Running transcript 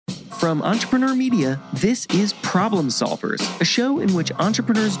From Entrepreneur Media, this is Problem Solvers, a show in which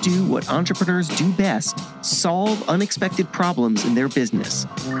entrepreneurs do what entrepreneurs do best: solve unexpected problems in their business.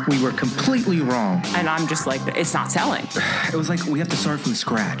 We were completely wrong. And I'm just like, it's not selling. It was like we have to start from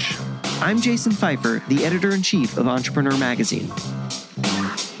scratch. I'm Jason Pfeiffer, the editor-in-chief of Entrepreneur Magazine.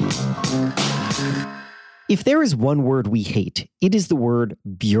 If there is one word we hate, it is the word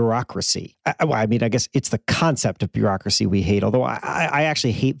bureaucracy. I guess it's the concept of bureaucracy we hate, although I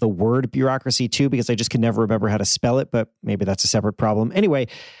actually hate the word bureaucracy too, because I just can never remember how to spell it, but maybe that's a separate problem. Anyway,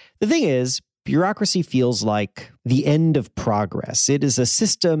 the thing is, bureaucracy feels like the end of progress. It is a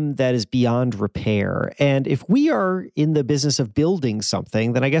system that is beyond repair. And if we are in the business of building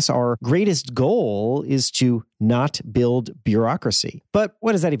something, then I guess our greatest goal is to not build bureaucracy. But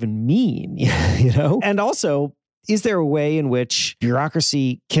what does that even mean? You know? And also, is there a way in which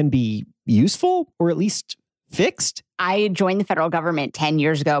bureaucracy can be useful or at least fixed? I joined the federal government 10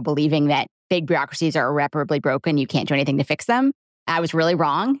 years ago believing that big bureaucracies are irreparably broken. You can't do anything to fix them. I was really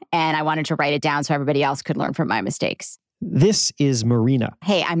wrong, and I wanted to write it down so everybody else could learn from my mistakes. This is Marina.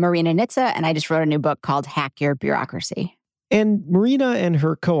 Hey, I'm Marina Nitze, and I just wrote a new book called Hack Your Bureaucracy. And Marina and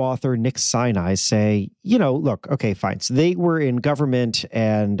her co-author, Nick Sinai, say, look, okay, fine. So they were in government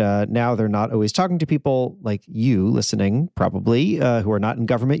and now they're not always talking to people like you listening, probably, who are not in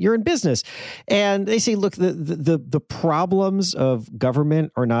government. You're in business. And they say, look, the problems of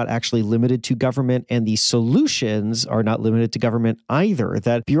government are not actually limited to government, and the solutions are not limited to government either.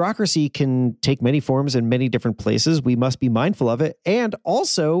 That bureaucracy can take many forms in many different places. We must be mindful of it and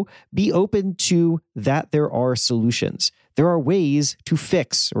also be open to that there are solutions. There are ways to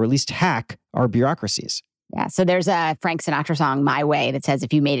fix or at least hack our bureaucracies. Yeah. So there's a Frank Sinatra song, My Way, that says,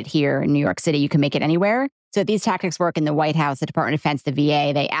 if you made it here in New York City, you can make it anywhere. So these tactics work in the White House, the Department of Defense, the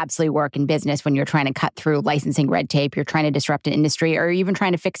VA. They absolutely work in business when you're trying to cut through licensing red tape, you're trying to disrupt an industry, or even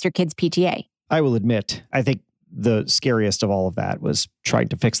trying to fix your kid's PTA. I will admit, I think the scariest of all of that was trying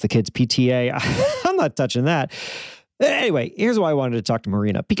to fix the kid's PTA. I'm not touching that. Anyway, here's why I wanted to talk to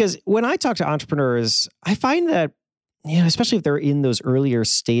Marina. Because when I talk to entrepreneurs, I find that especially if they're in those earlier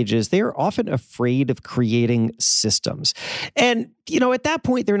stages, they are often afraid of creating systems. And, at that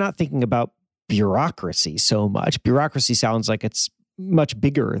point, they're not thinking about bureaucracy so much. Bureaucracy sounds like it's much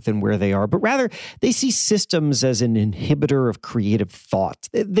bigger than where they are, but rather they see systems as an inhibitor of creative thought.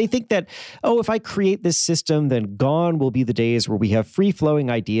 They think that, if I create this system, then gone will be the days where we have free-flowing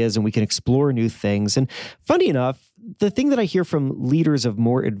ideas and we can explore new things. And funny enough, the thing that I hear from leaders of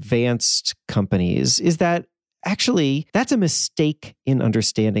more advanced companies is that actually, that's a mistake in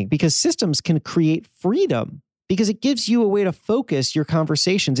understanding, because systems can create freedom, because it gives you a way to focus your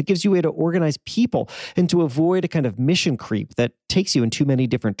conversations. It gives you a way to organize people and to avoid a kind of mission creep that takes you in too many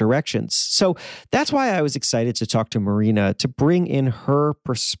different directions. So that's why I was excited to talk to Marina, to bring in her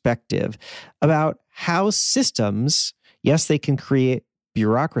perspective about how systems, yes, they can create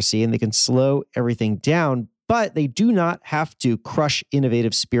bureaucracy and they can slow everything down, but they do not have to crush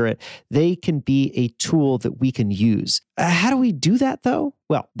innovative spirit. They can be a tool that we can use. How do we do that, though?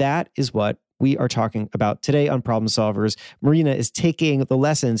 Well, that is what we are talking about today on Problem Solvers. Marina is taking the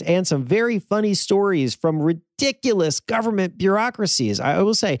lessons and some very funny stories from ridiculous government bureaucracies. I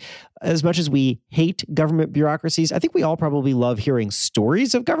will say, as much as we hate government bureaucracies, I think we all probably love hearing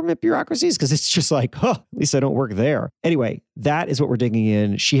stories of government bureaucracies, because it's just like, at least I don't work there. Anyway, that is what we're digging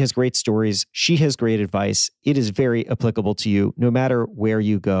in. She has great stories. She has great advice. It is very applicable to you, no matter where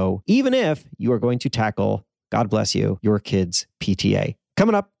you go, even if you are going to tackle, God bless you, your kid's PTA.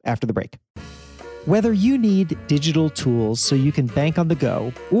 Coming up after the break. Whether you need digital tools so you can bank on the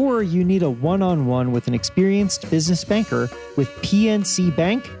go, or you need a one-on-one with an experienced business banker, with PNC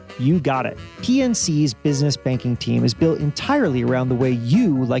Bank, you got it. PNC's business banking team is built entirely around the way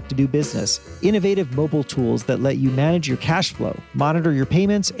you like to do business. Innovative mobile tools that let you manage your cash flow, monitor your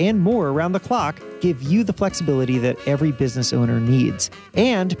payments, and more around the clock give you the flexibility that every business owner needs.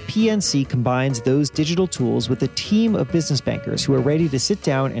 And PNC combines those digital tools with a team of business bankers who are ready to sit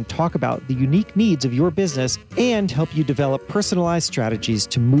down and talk about the unique needs of your business and help you develop personalized strategies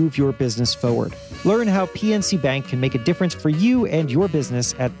to move your business forward. Learn how PNC Bank can make a difference for you and your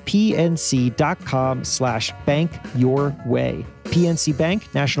business at pnc.com/bankyourway. PNC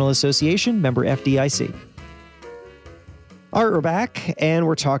Bank, National Association, member FDIC. All right, we're back, and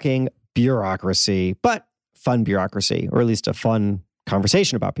we're talking bureaucracy, but fun bureaucracy, or at least a fun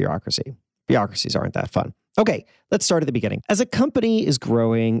conversation about bureaucracy. Bureaucracies aren't that fun. Okay, let's start at the beginning. As a company is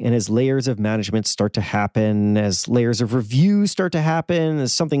growing and as layers of management start to happen, as layers of review start to happen,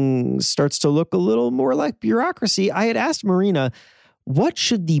 as something starts to look a little more like bureaucracy, I had asked Marina, what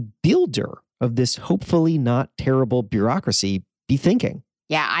should the builder of this hopefully not terrible bureaucracy be thinking?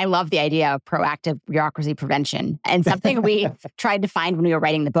 Yeah, I love the idea of proactive bureaucracy prevention. And something we tried to find when we were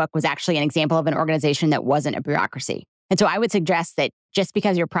writing the book was actually an example of an organization that wasn't a bureaucracy. And so I would suggest that just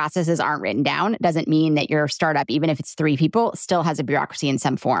because your processes aren't written down doesn't mean that your startup, even if it's 3 people, still has a bureaucracy in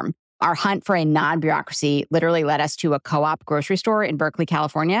some form. Our hunt for a non-bureaucracy literally led us to a co-op grocery store in Berkeley,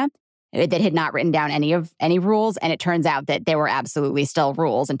 California, that had not written down any rules. And it turns out that there were absolutely still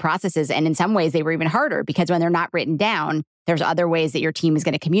rules and processes. And in some ways, they were even harder because when they're not written down, there's other ways that your team is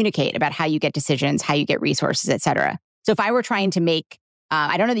going to communicate about how you get decisions, how you get resources, et cetera. So if I were trying to make,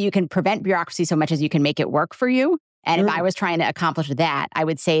 I don't know that you can prevent bureaucracy so much as you can make it work for you. And if I was trying to accomplish that, I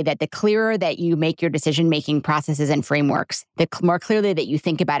would say that the clearer that you make your decision-making processes and frameworks, the more clearly that you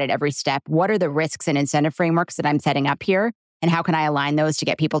think about it every step, what are the risks and incentive frameworks that I'm setting up here? And how can I align those to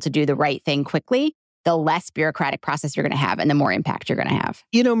get people to do the right thing quickly? The less bureaucratic process you're going to have and the more impact you're going to have.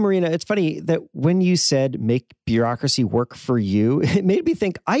 You know, Marina, it's funny that when you said make bureaucracy work for you, it made me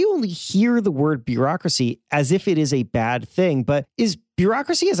think I only hear the word bureaucracy as if it is a bad thing. But is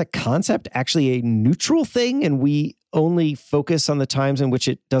bureaucracy as a concept actually a neutral thing? And we only focus on the times in which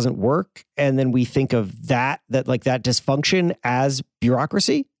it doesn't work. And then we think of that dysfunction as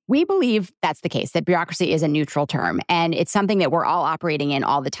bureaucracy? We believe that's the case, that bureaucracy is a neutral term. And it's something that we're all operating in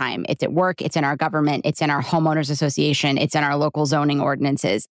all the time. It's at work, it's in our government, it's in our homeowners association, it's in our local zoning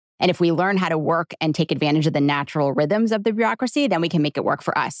ordinances. And if we learn how to work and take advantage of the natural rhythms of the bureaucracy, then we can make it work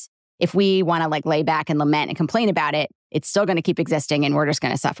for us. If we want to lay back and lament and complain about it, it's still going to keep existing and we're just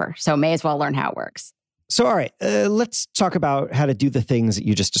going to suffer. So may as well learn how it works. So, all right, let's talk about how to do the things that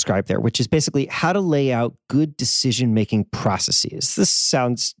you just described there, which is basically how to lay out good decision-making processes. This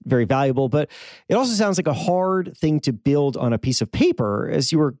sounds very valuable, but it also sounds like a hard thing to build on a piece of paper.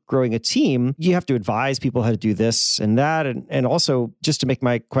 As you were growing a team, you have to advise people how to do this and that. And also, just to make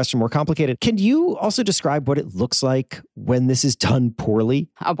my question more complicated, can you also describe what it looks like when this is done poorly?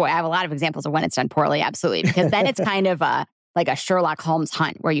 Oh boy, I have a lot of examples of when it's done poorly, absolutely. Because then it's kind of like a Sherlock Holmes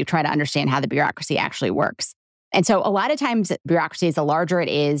hunt where you try to understand how the bureaucracy actually works. And so a lot of times bureaucracy, the larger it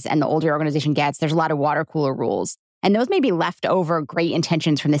is and the older your organization gets, there's a lot of water cooler rules. And those may be leftover great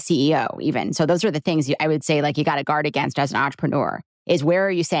intentions from the CEO even. So those are the things I would say you got to guard against as an entrepreneur is where are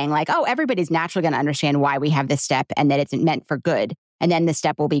you saying everybody's naturally going to understand why we have this step and that it's meant for good. And then the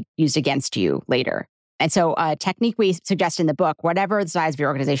step will be used against you later. And so a technique we suggest in the book, whatever the size of your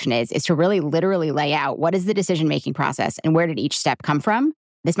organization is to really literally lay out what is the decision-making process and where did each step come from?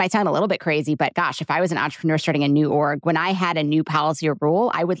 This might sound a little bit crazy, but gosh, if I was an entrepreneur starting a new org, when I had a new policy or rule,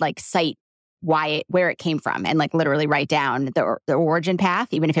 I would cite where it came from and literally write down the origin path,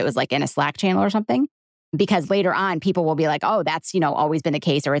 even if it was in a Slack channel or something. Because later on, people will be oh, that's, always been the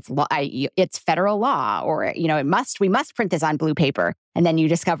case, or it's federal law, or, we must print this on blue paper. And then you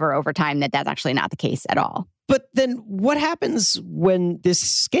discover over time that that's actually not the case at all. But then what happens when this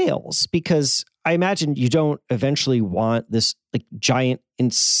scales? Because I imagine you don't eventually want this giant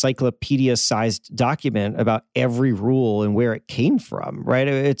encyclopedia-sized document about every rule and where it came from, right?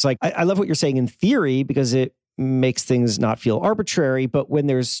 It's I love what you're saying in theory because it makes things not feel arbitrary. But when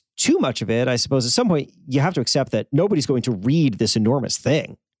there's too much of it, I suppose at some point you have to accept that nobody's going to read this enormous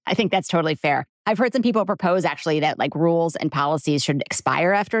thing. I think that's totally fair. I've heard some people propose actually that rules and policies should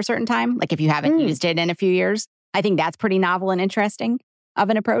expire after a certain time. If you haven't used it in a few years, I think that's pretty novel and interesting of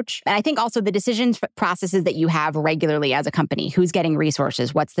an approach. And I think also the decisions processes that you have regularly as a company, who's getting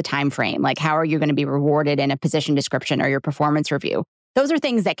resources, what's the time frame, how are you going to be rewarded in a position description or your performance review? Those are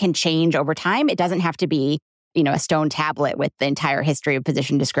things that can change over time. It doesn't have to be a stone tablet with the entire history of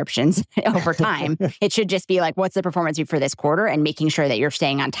position descriptions over time. It should just be what's the performance review for this quarter and making sure that you're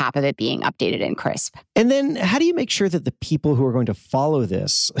staying on top of it being updated and crisp. And then how do you make sure that the people who are going to follow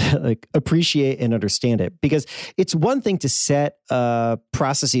this appreciate and understand it? Because it's one thing to set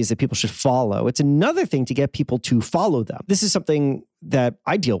processes that people should follow. It's another thing to get people to follow them. This is something that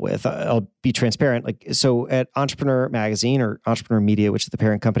I deal with. I'll be transparent. So at Entrepreneur Magazine or Entrepreneur Media, which is the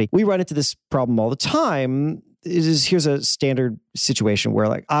parent company, we run into this problem all the time. Here's a standard situation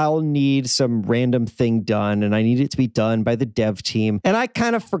where I'll need some random thing done and I need it to be done by the dev team. And I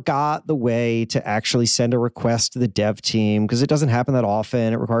kind of forgot the way to actually send a request to the dev team because it doesn't happen that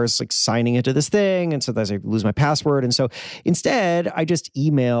often. It requires signing into this thing. And sometimes I lose my password. And so instead, I just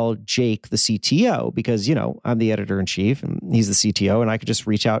email Jake, the CTO, because, I'm the editor in chief and he's the CTO and I could just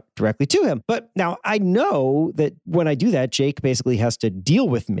reach out directly to him. But now I know that when I do that, Jake basically has to deal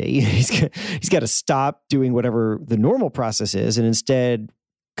with me. He's got to stop doing whatever the normal process is and instead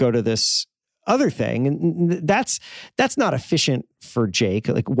go to this other thing. And that's not efficient for Jake.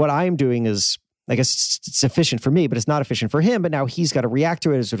 What I'm doing is, I guess it's efficient for me, but it's not efficient for him. But now he's got to react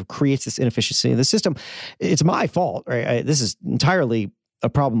to it. It sort of creates this inefficiency in the system. It's my fault, right? This is entirely a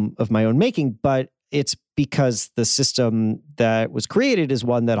problem of my own making, but it's because the system that was created is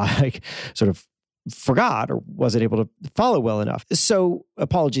one that I sort of forgot or wasn't able to follow well enough. So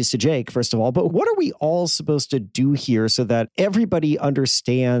apologies to Jake, first of all, but what are we all supposed to do here so that everybody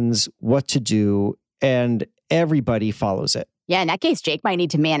understands what to do and everybody follows it? Yeah, in that case, Jake might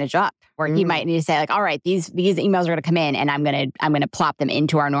need to manage up, or he might need to say like, all right, these emails are going to come in and I'm going to plop them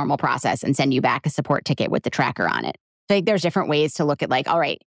into our normal process and send you back a support ticket with the tracker on it. So I think there's different ways to look at like, all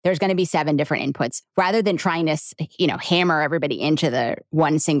right, there's going to be 7 different inputs rather than trying to, hammer everybody into the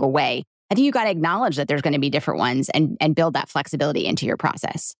one single way. I think you got to acknowledge that there's going to be different ones and build that flexibility into your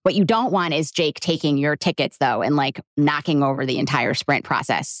process. What you don't want is Jake taking your tickets, though, and like knocking over the entire sprint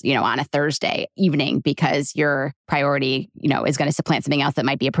process, on a Thursday evening because your priority, is going to supplant something else that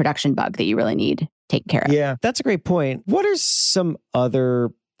might be a production bug that you really need taken care of. Yeah, that's a great point. What are some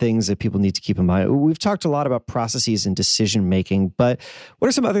other things that people need to keep in mind? We've talked a lot about processes and decision making, but what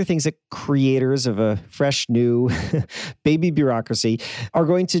are some other things that creators of a fresh, new baby bureaucracy are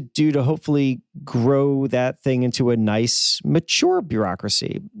going to do to hopefully grow that thing into a nice, mature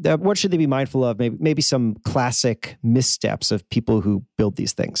bureaucracy? What should they be mindful of? Maybe some classic missteps of people who build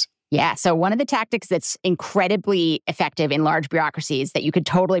these things. Yeah. So one of the tactics that's incredibly effective in large bureaucracies that you could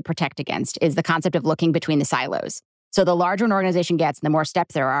totally protect against is the concept of looking between the silos. So the larger an organization gets and the more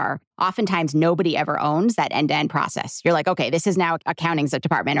steps there are, oftentimes nobody ever owns that end-to-end process. You're like, okay, this is now accounting's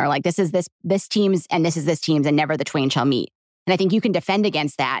department, or like this is this team's and this is this team's and never the twain shall meet. And I think you can defend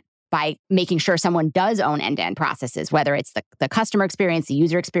against that by making sure someone does own end-to-end processes, whether it's the customer experience, the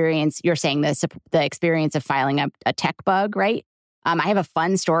user experience. You're saying the experience of filing a tech bug, right? I have a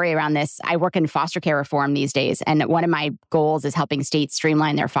fun story around this. I work in foster care reform these days, and one of my goals is helping states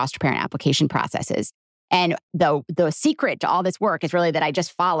streamline their foster parent application processes. And the secret to all this work is really that I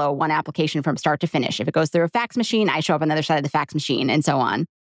just follow one application from start to finish. If it goes through a fax machine, I show up on the other side of the fax machine and so on.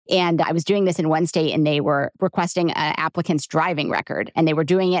 And I was doing this in one state and they were requesting an applicant's driving record and they were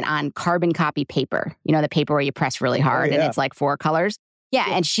doing it on carbon copy paper. The paper where you press really hard and it's like 4 colors. Yeah.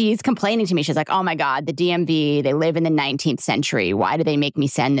 And she's complaining to me. She's like, oh my God, the DMV, they live in the 19th century. Why do they make me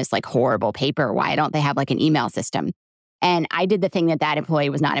send this like horrible paper? Why don't they have like an email system? And I did the thing that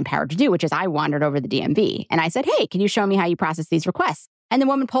employee was not empowered to do, which is I wandered over the DMV. And I said, hey, can you show me how you process these requests? And the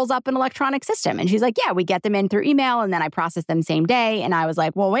woman pulls up an electronic system. And she's like, yeah, we get them in through email. And then I process them same day. And I was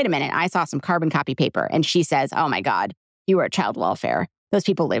like, well, wait a minute. I saw some carbon copy paper. And she says, oh my God, you are child welfare. Those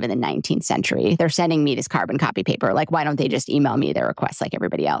people live in the 19th century. They're sending me this carbon copy paper. Like, why don't they just email me their requests like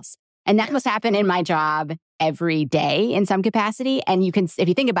everybody else? And that must happen in my job every day in some capacity. And you can, if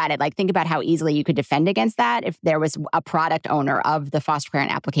you think about it, like think about how easily you could defend against that if there was a product owner of the foster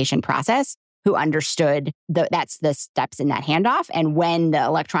parent application process who understood that's the steps in that handoff. And when the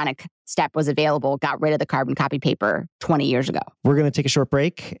electronic step was available, got rid of the carbon copy paper 20 years ago. We're going to take a short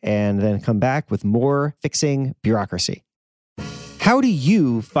break and then come back with more Fixing Bureaucracy. How do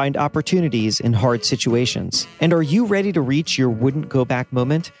you find opportunities in hard situations? And are you ready to reach your wouldn't go back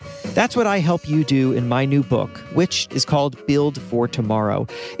moment? That's what I help you do in my new book, which is called Build for Tomorrow.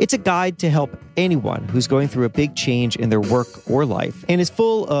 It's a guide to help anyone who's going through a big change in their work or life and is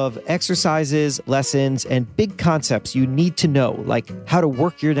full of exercises, lessons, and big concepts you need to know, like how to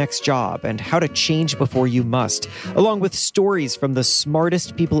work your next job and how to change before you must, along with stories from the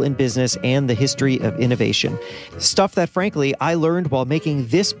smartest people in business and the history of innovation. Stuff that, frankly, I learned while making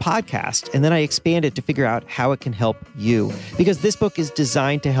this podcast, and then I expanded to figure out how it can help you. Because this book is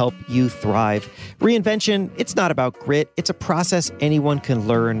designed to help you thrive. Reinvention, it's not about grit. It's a process anyone can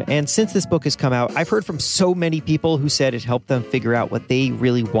learn. And since this book has come out, I've heard from so many people who said it helped them figure out what they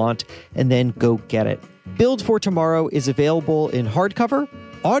really want and then go get it. Build for Tomorrow is available in hardcover,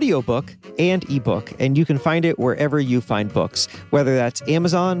 audiobook, and ebook, and you can find it wherever you find books, whether that's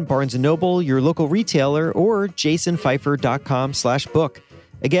Amazon, Barnes & Noble, your local retailer, or jasonfeifer.com/book.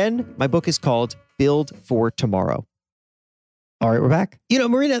 Again, my book is called Build for Tomorrow. All right, we're back.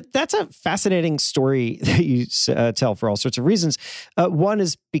 Marina, that's a fascinating story that you tell for all sorts of reasons. One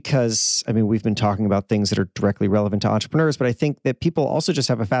is because, we've been talking about things that are directly relevant to entrepreneurs, but I think that people also just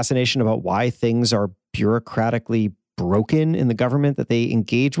have a fascination about why things are bureaucratically broken in the government that they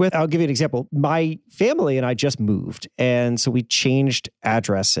engage with. I'll give you an example. My family and I just moved, and so we changed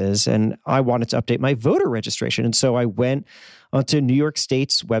addresses, and I wanted to update my voter registration. And so I went onto New York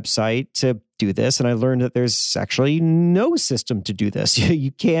State's website to do this, and I learned that there's actually no system to do this. You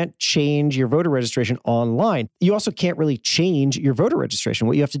can't change your voter registration online. You also can't really change your voter registration.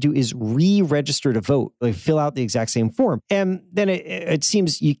 What you have to do is re-register to vote, like fill out the exact same form. And then it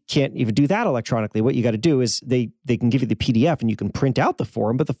seems you can't even do that electronically. What you got to do is they can give you the PDF and you can print out the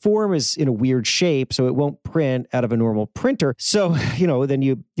form, but the form is in a weird shape, so it won't print out of a normal printer. So, then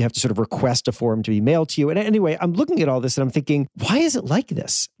you have to sort of request a form to be mailed to you. And anyway, I'm looking at all this and I'm thinking, why is it like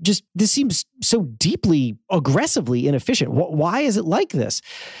this? This seems so deeply, aggressively inefficient. Why is it like this?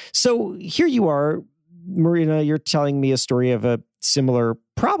 So here you are, Marina, you're telling me a story of a similar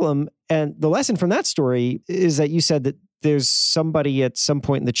problem. And the lesson from that story is that you said that there's somebody at some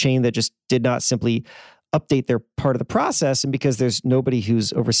point in the chain that just did not simply update their part of the process. And because there's nobody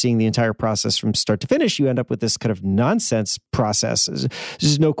who's overseeing the entire process from start to finish, you end up with this kind of nonsense process.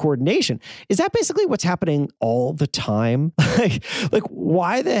 There's no coordination. Is that basically what's happening all the time? like,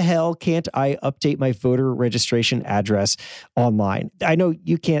 why the hell can't I update my voter registration address online? I know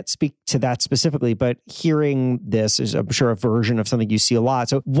you can't speak to that specifically, but hearing this is, I'm sure, a version of something you see a lot.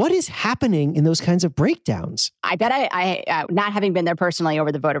 So what is happening in those kinds of breakdowns? I bet I not having been there personally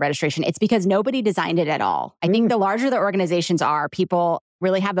over the voter registration, it's because nobody designed it at all. I think the larger the organizations are, people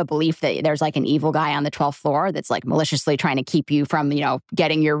really have a belief that there's like an evil guy on the 12th floor that's like maliciously trying to keep you from,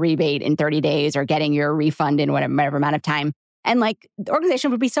 getting your rebate in 30 days or getting your refund in whatever amount of time. And like the organization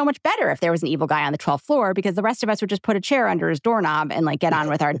would be so much better if there was an evil guy on the 12th floor, because the rest of us would just put a chair under his doorknob and like get on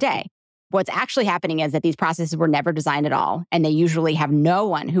with our day. What's actually happening is that these processes were never designed at all. And they usually have no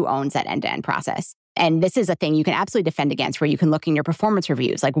one who owns that end-to-end process. And this is a thing you can absolutely defend against, where you can look in your performance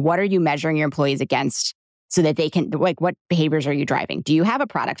reviews. Like, what are you measuring your employees against so that they can, like, what behaviors are you driving? Do you have a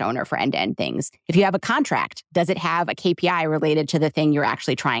product owner for end-to-end things? If you have a contract, does it have a KPI related to the thing you're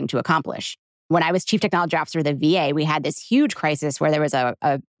actually trying to accomplish? When I was chief technology officer of the VA, we had this huge crisis where there was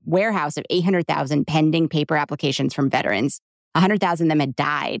a warehouse of 800,000 pending paper applications from veterans. 100,000 of them had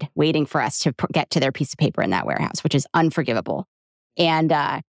died waiting for us to get to their piece of paper in that warehouse, which is unforgivable. And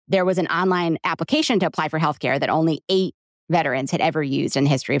there was an online application to apply for healthcare that only 8 veterans had ever used in the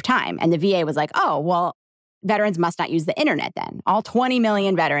history of time. And the VA was like, oh, well, veterans must not use the internet then. All 20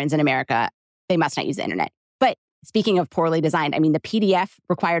 million veterans in America, they must not use the internet. But speaking of poorly designed, I mean, the PDF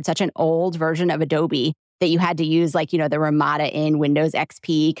required such an old version of Adobe that you had to use the Ramada in Windows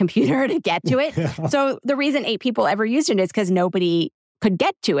XP computer to get to it. So the reason 8 people ever used it is because nobody could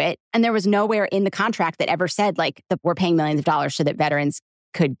get to it. And there was nowhere in the contract that ever said we're paying millions of dollars so that veterans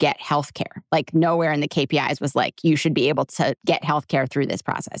could get healthcare. Like nowhere in the KPIs was like, you should be able to get healthcare through this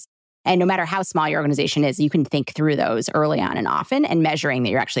process. And no matter how small your organization is, you can think through those early on and often and measuring that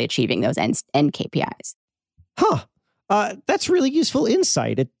you're actually achieving those end KPIs. That's really useful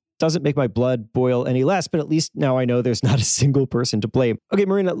insight. It doesn't make my blood boil any less, but at least now I know there's not a single person to blame. Okay,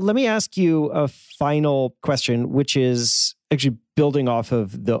 Marina, let me ask you a final question, which is actually building off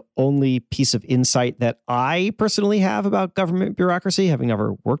of the only piece of insight that I personally have about government bureaucracy, having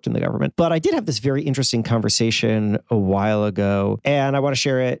never worked in the government. But I did have this very interesting conversation a while ago, and I want to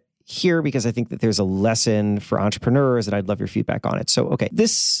share it here because I think that there's a lesson for entrepreneurs and I'd love your feedback on it. So, okay,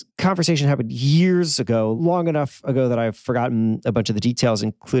 this conversation happened years ago, long enough ago that I've forgotten a bunch of the details,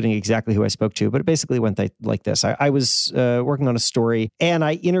 including exactly who I spoke to, but it basically went like this. I was working on a story and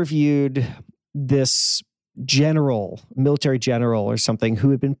I interviewed this military general or something,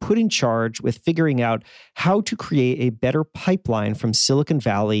 who had been put in charge with figuring out how to create a better pipeline from Silicon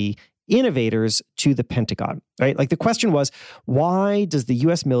Valley innovators to the Pentagon, right? Like the question was, why does the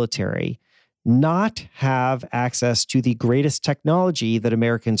US military not have access to the greatest technology that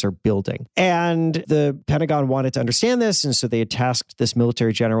Americans are building? And the Pentagon wanted to understand this. And so they had tasked this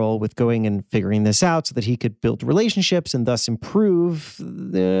military general with going and figuring this out so that he could build relationships and thus improve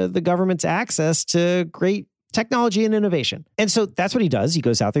the government's access to great technology and innovation. And so that's what he does. He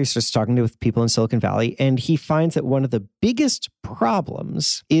goes out there, he starts talking to people in Silicon Valley, and he finds that one of the biggest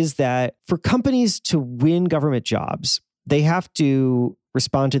problems is that for companies to win government jobs, they have to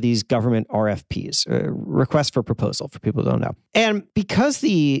respond to these government RFPs, requests for proposal, for people who don't know. And because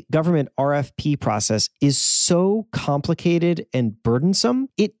the government RFP process is so complicated and burdensome,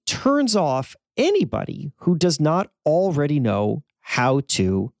 it turns off anybody who does not already know how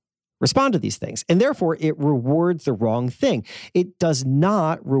to respond to these things. And therefore, it rewards the wrong thing. It does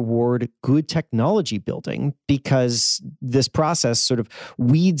not reward good technology building because this process sort of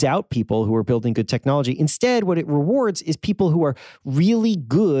weeds out people who are building good technology. Instead, what it rewards is people who are really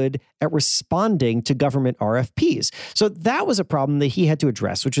good at responding to government RFPs. So that was a problem that he had to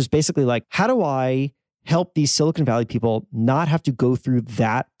address, which was basically like, how do I help these Silicon Valley people not have to go through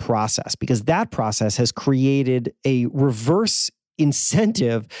that process, because that process has created a reverse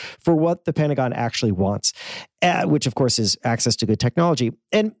incentive for what the Pentagon actually wants, which of course is access to good technology.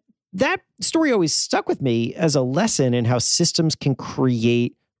 And that story always stuck with me as a lesson in how systems can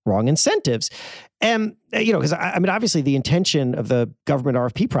create wrong incentives. And, because obviously the intention of the government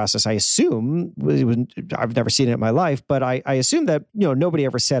RFP process, I assume, I've never seen it in my life, but I assume that, nobody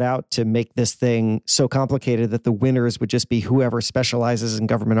ever set out to make this thing so complicated that the winners would just be whoever specializes in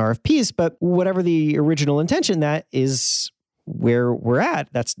government RFPs. But whatever the original intention, that is where we're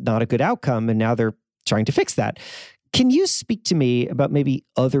at. That's not a good outcome. And now they're trying to fix that. Can you speak to me about maybe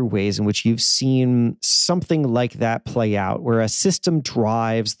other ways in which you've seen something like that play out, where a system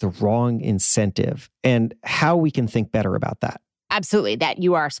drives the wrong incentive, and how we can think better about that? Absolutely. That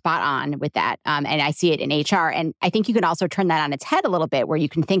you are spot on with that. And I see it in HR. And I think you can also turn that on its head a little bit, where you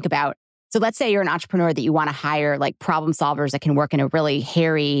can think about, so let's say you're an entrepreneur that you want to hire like problem solvers that can work in a really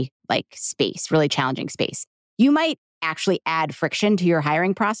hairy space, really challenging space. You might actually add friction to your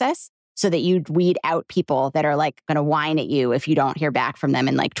hiring process so that you weed out people that are going to whine at you if you don't hear back from them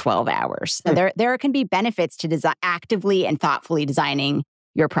in 12 hours. So there can be benefits to actively and thoughtfully designing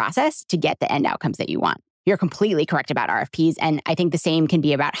your process to get the end outcomes that you want. You're completely correct about RFPs. And I think the same can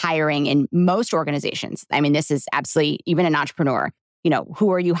be about hiring in most organizations. I mean, this is absolutely, even an entrepreneur,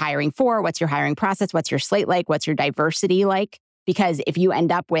 who are you hiring for? What's your hiring process? What's your slate like? What's your diversity like? Because if you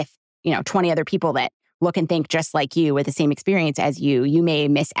end up with, 20 other people that look and think just like you with the same experience as you, you may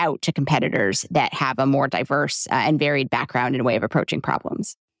miss out to competitors that have a more diverse and varied background and way of approaching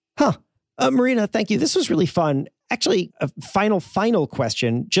problems. Marina, thank you. This was really fun. Actually, a final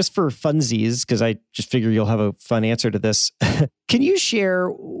question, just for funsies, because I just figure you'll have a fun answer to this. Can you share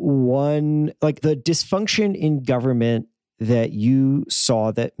one, the dysfunction in government that you saw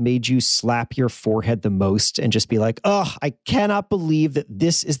that made you slap your forehead the most and just be like, oh, I cannot believe that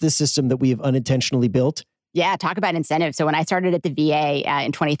this is the system that we have unintentionally built? Yeah, talk about incentives. So when I started at the VA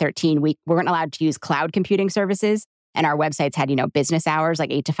in 2013, we weren't allowed to use cloud computing services. And our websites had, business hours,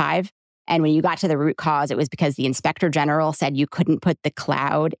 8 to 5. And when you got to the root cause, it was because the inspector general said you couldn't put the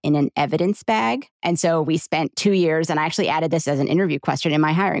cloud in an evidence bag. And so we spent 2 years, and I actually added this as an interview question in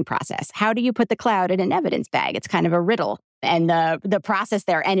my hiring process. How do you put the cloud in an evidence bag? It's kind of a riddle. And the process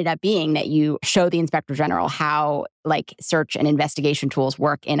there ended up being that you show the inspector general how search and investigation tools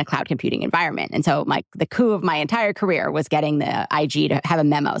work in a cloud computing environment. And so the coup of my entire career was getting the IG to have a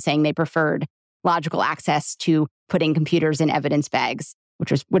memo saying they preferred logical access to putting computers in evidence bags,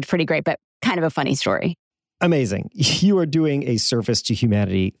 which was pretty great, but kind of a funny story. Amazing. You are doing a service to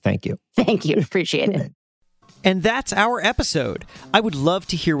humanity. Thank you. Thank you. Appreciate it. And that's our episode. I would love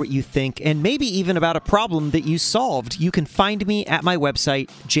to hear what you think, and maybe even about a problem that you solved. You can find me at my website,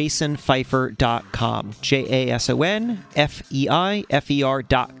 jasonfeifer.com.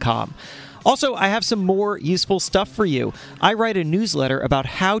 JASONFEIFER.com. Also, I have some more useful stuff for you. I write a newsletter about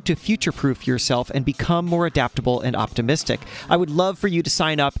how to future-proof yourself and become more adaptable and optimistic. I would love for you to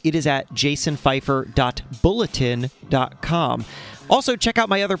sign up. It is at jasonfeifer.bulletin.com. Also, check out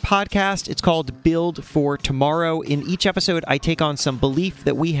my other podcast. It's called Build for Tomorrow. In each episode, I take on some belief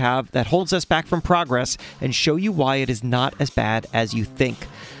that we have that holds us back from progress and show you why it is not as bad as you think.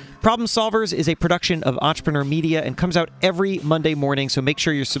 Problem Solvers is a production of Entrepreneur Media and comes out every Monday morning, so make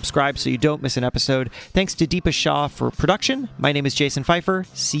sure you're subscribed so you don't miss an episode. Thanks to Deepa Shah for production. My name is Jason Feifer.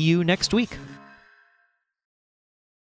 See you next week.